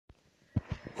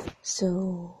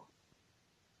So,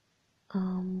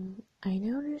 I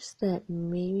noticed that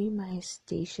maybe my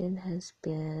station has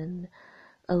been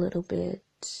a little bit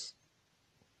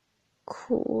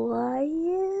quiet.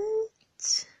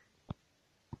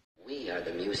 We are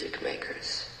the music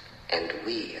makers, and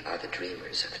we are the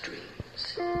dreamers of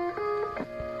dreams.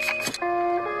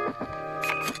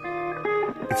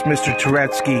 It's Mr.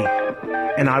 Turetsky,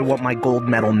 and I want my gold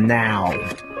medal now.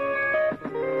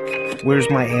 Where's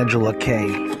my Angela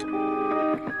Kay?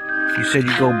 You said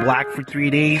you go black for 3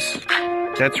 days?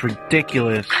 That's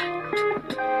ridiculous.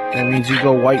 That means you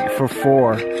go white for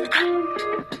 4.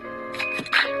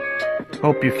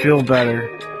 Hope you feel better.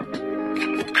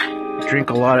 Drink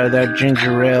a lot of that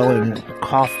ginger ale and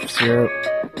cough syrup.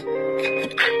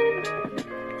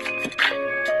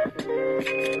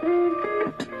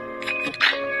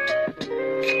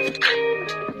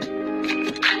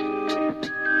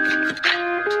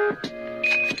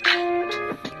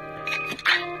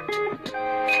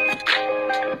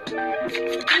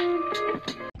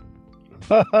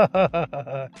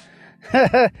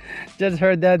 Just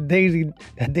heard that Daisy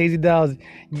Dolls.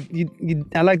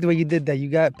 I like the way you did that. You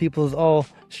got people's all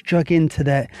struck into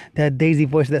that Daisy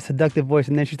voice, that seductive voice,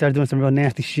 and then she started doing some real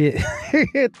nasty shit,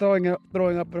 throwing up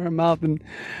in her mouth and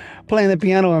playing the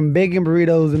piano and baking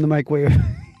burritos in the microwave.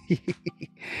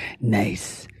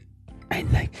 Nice.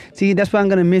 See, that's why I'm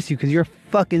gonna miss you, because you're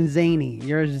fucking zany.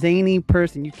 You're a zany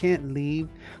person. You can't leave.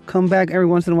 Come back every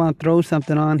once in a while and throw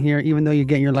something on here, even though you're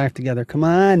getting your life together. Come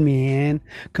on, man.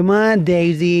 Come on,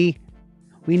 Daisy.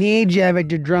 We need you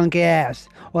with your drunk ass.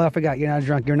 Well, I forgot, you're not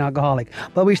drunk, you're an alcoholic.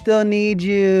 But we still need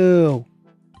you.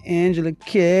 Angela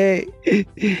Kay.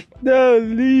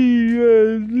 Don't leave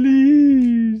us,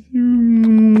 please.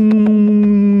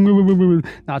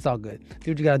 No, it's all good.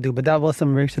 Do what you gotta do. But that was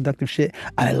some very seductive shit.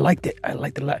 I liked it. I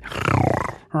liked it a lot.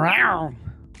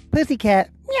 Pussycat.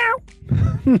 Meow.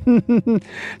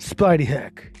 Spidey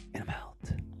heck. And I'm out.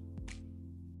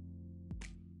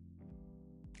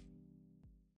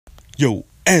 Yo,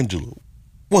 Angela.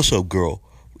 What's up, girl?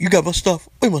 You got my stuff?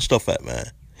 Where my stuff at, man?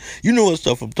 You know what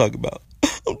stuff I'm talking about.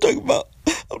 I'm talking about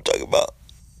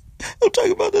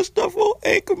that stuff on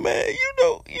Anchor, man.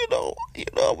 You know,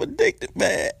 I'm addicted,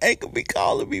 man. Anchor be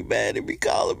calling me, man. It be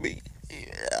calling me.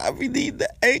 I be needing the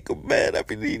Anchor, man. I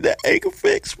be needing that Anchor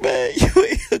fix, man. You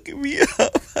ain't hooking me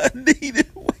up. I need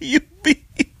it where you be.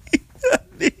 I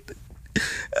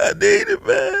need it,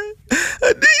 man.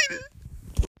 I need it.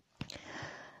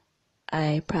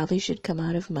 I probably should come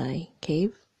out of my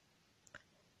cave.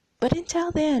 But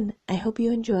until then, I hope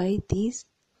you enjoy these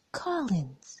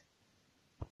call-ins.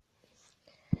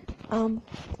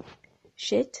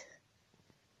 Shit.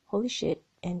 Holy shit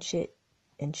and shit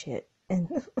and shit.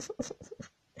 And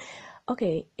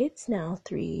okay, it's now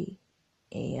 3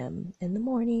 a.m. in the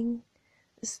morning.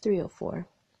 It's 3:04.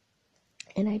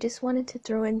 And I just wanted to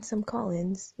throw in some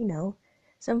call-ins,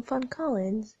 some fun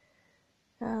call-ins.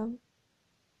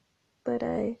 But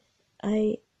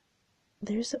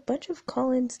there's a bunch of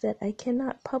call-ins that I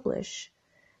cannot publish.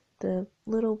 The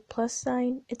little plus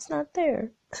sign, it's not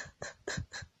there.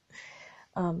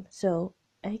 So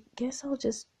I guess I'll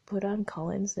just put on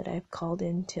call-ins that I've called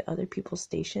in to other people's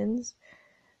stations.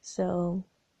 So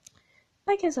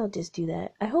I guess I'll just do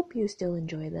that. I hope you still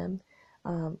enjoy them.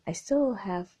 I still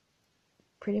have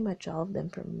pretty much all of them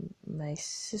from my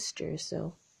sister,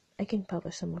 so I can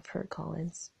publish some of her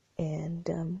call-ins. And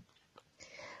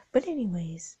but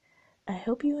anyways, I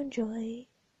hope you enjoy,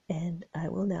 and I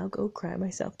will now go cry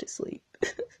myself to sleep.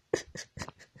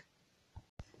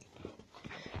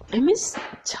 I miss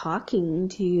talking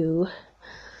to you.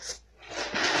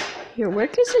 Your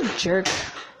work is a jerk.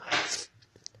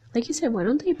 Like you said, why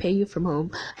don't they pay you from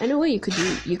home? I know what you could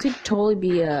do. You could totally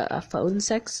be a phone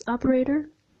sex operator.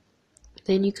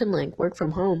 Then you can, work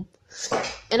from home.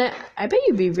 And I bet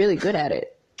you'd be really good at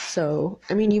it. So,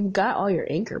 I mean, you've got all your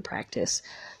Anchor practice.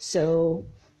 So,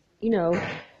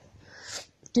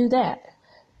 do that.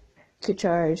 Could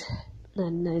charge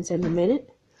 99 cents a minute.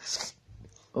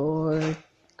 Or,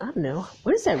 I don't know.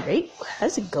 What is that rate? How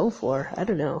does it go for? I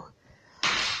don't know.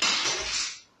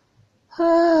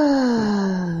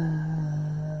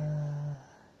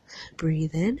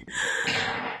 Breathe in.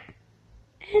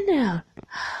 And out.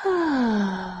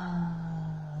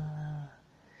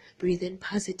 Breathe in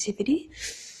positivity.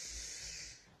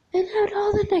 And out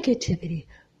all the negativity.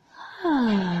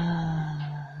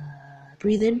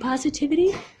 Breathe in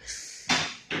positivity.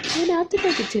 And out the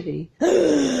negativity.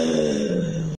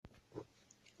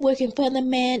 Working for the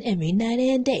man every night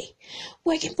and day.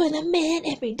 Working for the man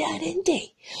every night and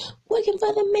day. Working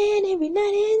for the man every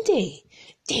night and day.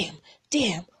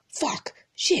 Damn, fuck,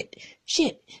 shit,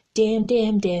 Shit. Damn,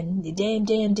 damn, damn, damn,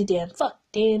 damn, damn, fuck.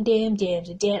 Damn, damn, damn,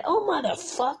 damn. Oh,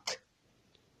 motherfuck.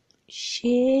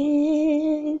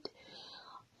 Shit.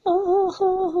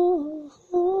 Oh,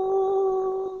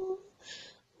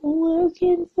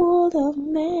 working for the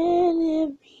man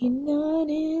every night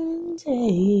and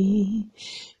day.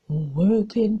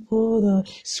 Working for the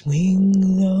swing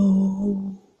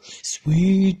low,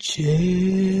 sweet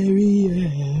chariot.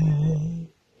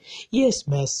 Yes,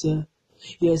 massa.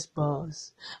 Yes,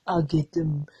 boss. I'll get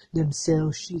them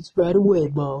sell sheets right away,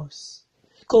 boss.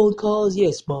 Cold calls,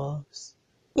 yes, boss.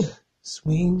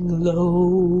 Swing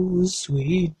low,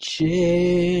 sweet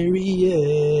chariot.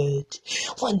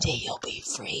 One day you'll be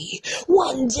free.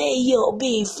 One day you'll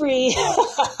be free.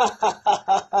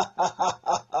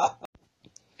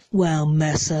 Wow,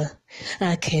 massa,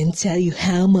 I can't tell you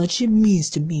how much it means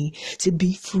to me to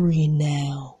be free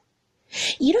now.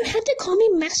 You don't have to call me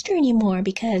master anymore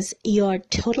because you're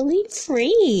totally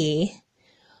free.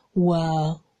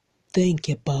 Wow, thank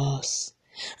you, boss.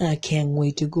 I can't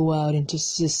wait to go out into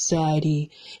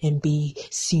society and be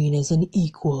seen as an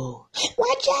equal.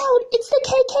 Watch out! It's the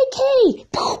KKK!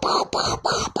 Pow, pow, pow,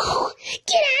 pow, pow.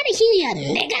 Get out of here, you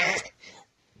nigga!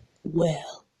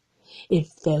 Well, it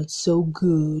felt so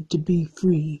good to be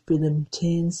free for them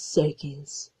 10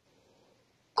 seconds.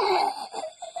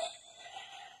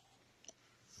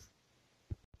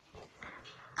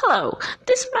 Hello,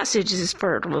 this message is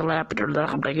for Mr.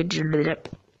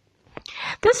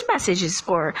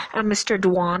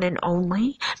 Dwan and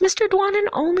Only. Mr. Dwan and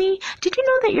Only, did you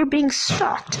know that you're being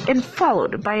stalked and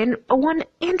followed by one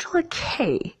Angela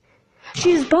K?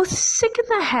 She is both sick in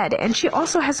the head and she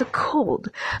also has a cold,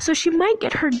 so she might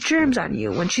get her germs on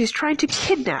you when she's trying to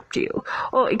kidnap you.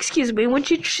 Oh, excuse me, when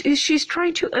she's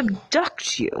trying to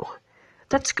abduct you.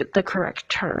 That's the correct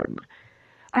term.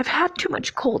 I've had too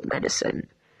much cold medicine.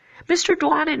 Mr.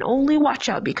 Dwan and Only, watch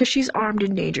out because she's armed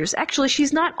and dangerous. Actually,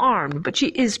 she's not armed, but she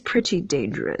is pretty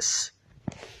dangerous.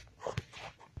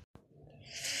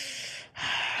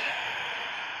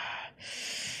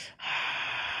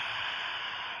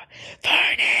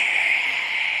 Vernon!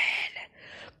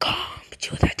 Come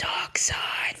to the dark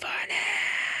side, Vernon!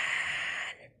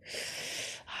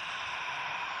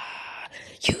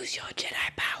 Use your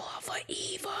Jedi power for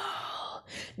evil.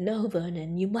 No,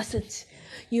 Vernon, you mustn't.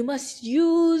 You must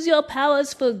use your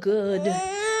powers for good.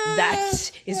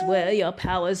 That is where your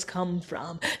powers come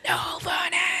from. No,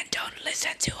 Vernon, don't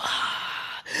listen to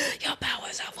her. Your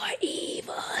powers are for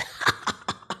evil.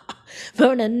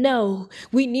 Vernon, no.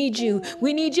 We need you.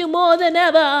 We need you more than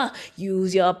ever.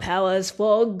 Use your powers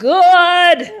for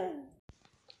good.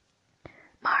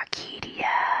 Markedia,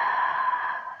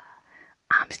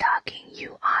 I'm stalking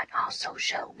you on all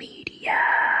social media.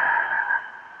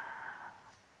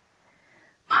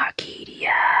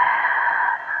 Markedia,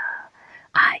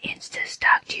 I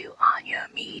insta-stalked you on your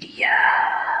media.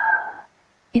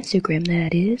 Instagram,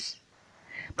 that is.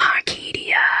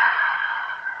 Markedia,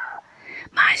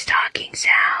 my stalking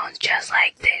sounds just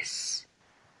like this.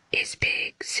 It's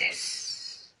big,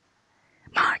 sis.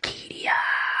 Markedia.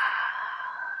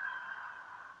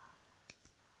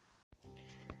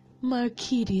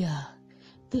 Markedia,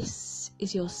 this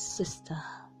is your sister.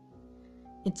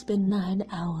 It's been 9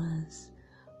 hours.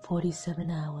 47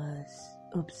 hours.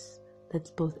 Oops,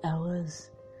 that's both hours.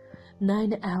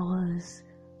 9 hours,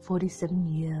 47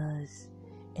 years,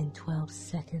 and 12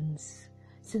 seconds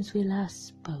since we last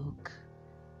spoke.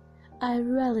 I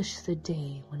relish the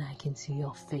day when I can see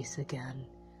your face again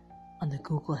on the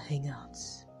Google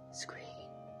Hangouts screen.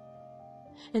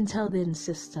 Until then,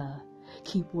 sister,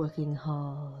 keep working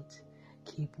hard.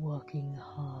 Keep working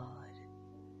hard.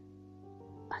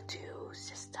 Adieu,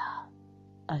 sister.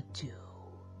 Adieu.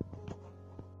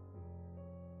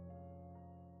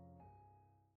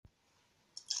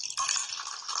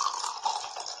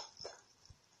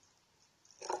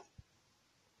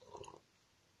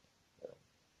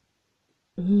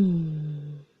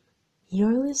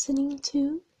 You're listening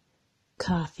to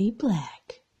Coffee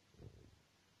Black.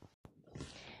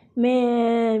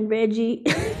 Man, Reggie.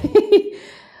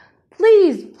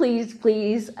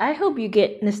 Please. I hope you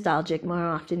get nostalgic more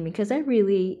often because I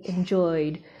really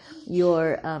enjoyed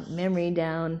your memory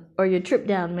down or your trip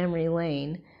down memory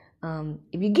lane.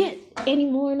 If you get any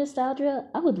more nostalgia,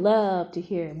 I would love to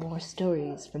hear more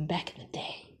stories from back in the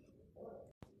day.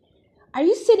 Are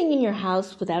you sitting in your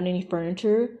house without any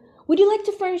furniture? Would you like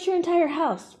to furnish your entire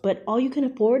house, but all you can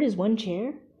afford is one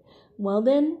chair? Well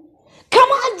then, Come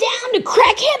on down to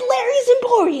Crackhead Larry's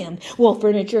Emporium. We'll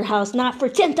furnish your house not for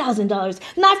 $10,000,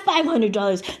 not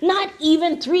 $500, not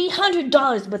even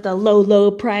 $300, but the low,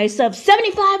 low price of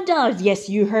 $75. Yes,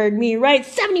 you heard me right,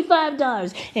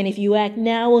 $75. And if you act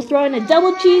now, we'll throw in a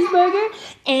double cheeseburger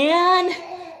and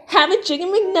have a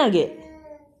chicken McNugget.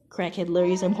 Crackhead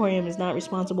Larry's Emporium is not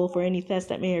responsible for any thefts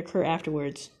that may occur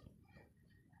afterwards.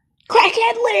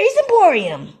 Crackhead Larry's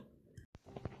Emporium!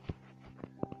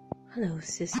 Hello,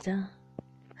 sister.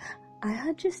 I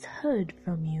had just heard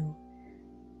from you.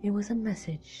 It was a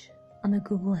message on the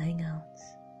Google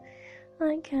Hangouts.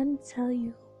 I can't tell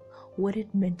you what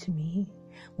it meant to me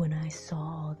when I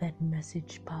saw that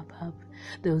message pop up,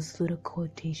 those little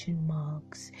quotation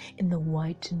marks in the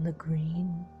white and the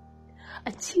green.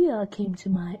 A tear came to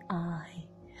my eye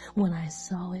when I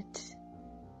saw it.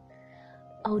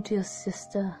 Oh, dear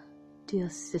sister,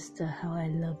 how I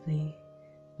love thee,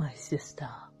 my sister.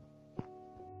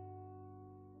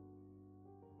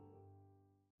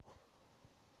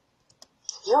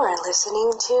 You are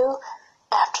listening to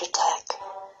After Tech.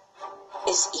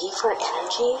 Is E for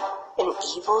Energy an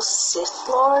evil Sith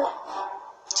Lord?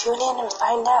 Tune in and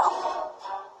find out.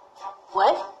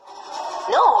 What?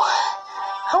 No,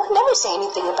 I would never say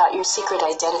anything about your secret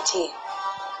identity.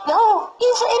 No,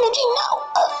 E for Energy, no.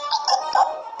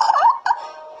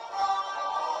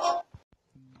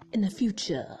 In the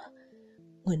future,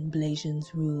 when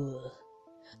Blasians rule,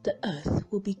 the Earth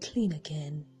will be clean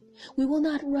again. We will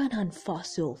not run on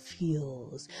fossil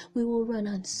fuels. We will run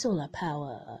on solar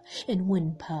power and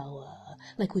wind power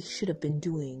like we should have been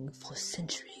doing for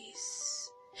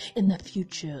centuries. In the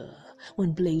future,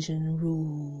 when Blasian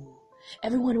rule,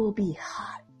 everyone will be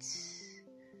hot.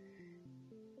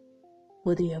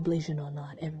 Whether you're Blasian or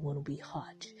not, everyone will be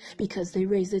hot because they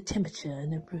raise the temperature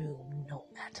in the room no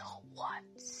matter what.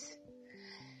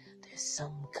 There's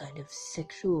some kind of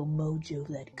sexual mojo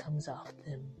that comes off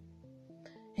them.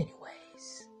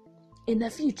 Anyways, in the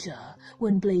future,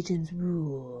 when Blasians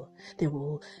rule, the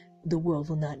world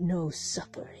will not know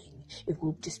suffering. It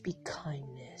will just be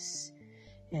kindness.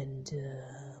 And,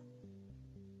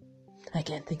 I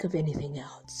can't think of anything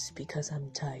else because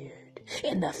I'm tired.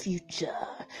 In the future,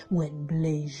 when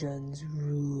Blasians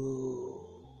rule.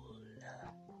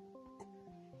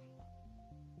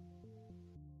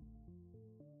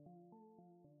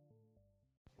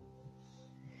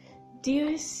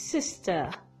 Dear sister,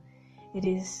 it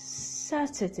is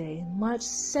Saturday, March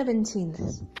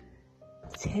 17th,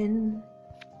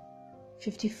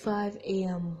 10:55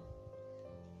 a.m.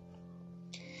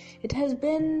 It has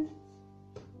been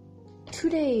 2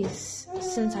 days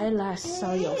since I last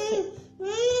saw your face.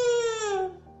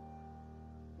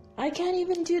 I can't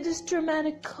even do this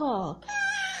dramatic call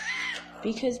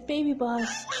because Baby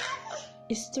Boss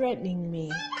is threatening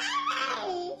me.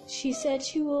 She said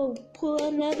she will pull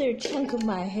another chunk of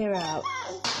my hair out.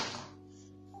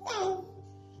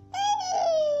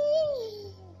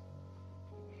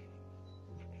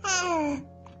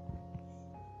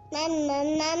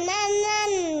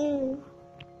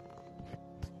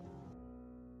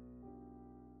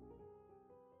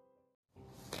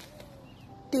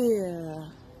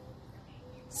 Dear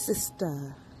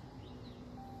sister,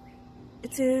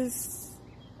 it is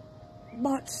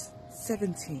March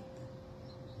 17th.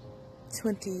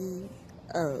 20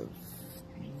 of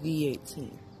the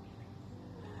 18th,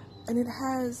 and it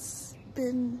has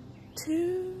been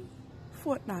 2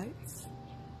 fortnights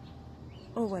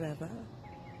or whatever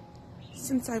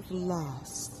since I've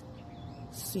last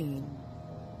seen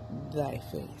thy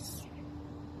face.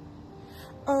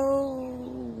 Oh,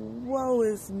 woe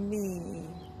is me,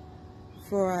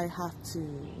 for I have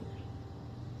to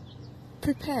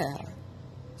prepare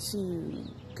to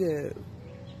go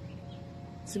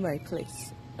to my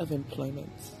place of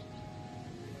employment,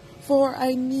 for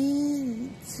I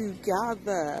need to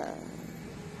gather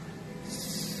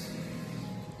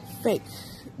fake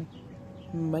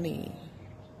money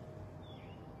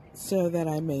so that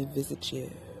I may visit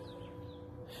you.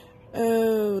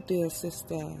 Oh, dear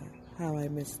sister, how I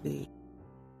miss thee.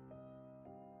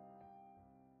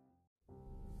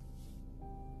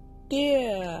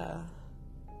 Dear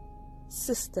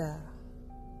sister,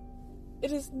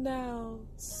 it is now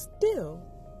still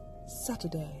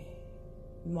Saturday,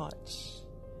 March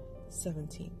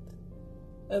 17th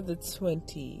of the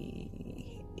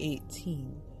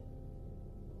 2018.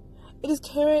 It is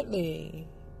currently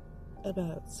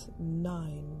about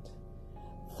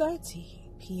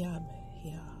 9:30 p.m.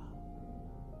 here.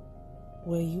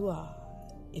 Where you are,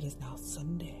 it is now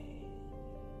Sunday.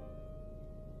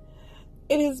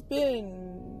 It has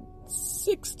been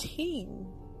 16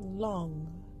 long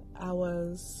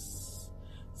hours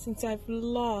since I've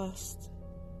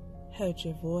heard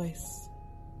your voice.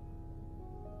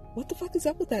 What the fuck is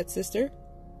up with that, sister?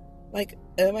 Like,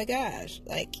 oh my gosh,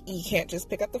 like, you can't just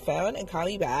pick up the phone and call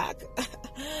me back?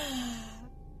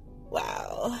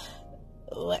 Wow.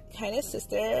 What kind of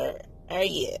sister are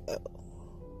you?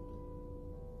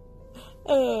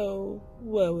 Oh,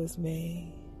 woe is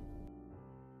me.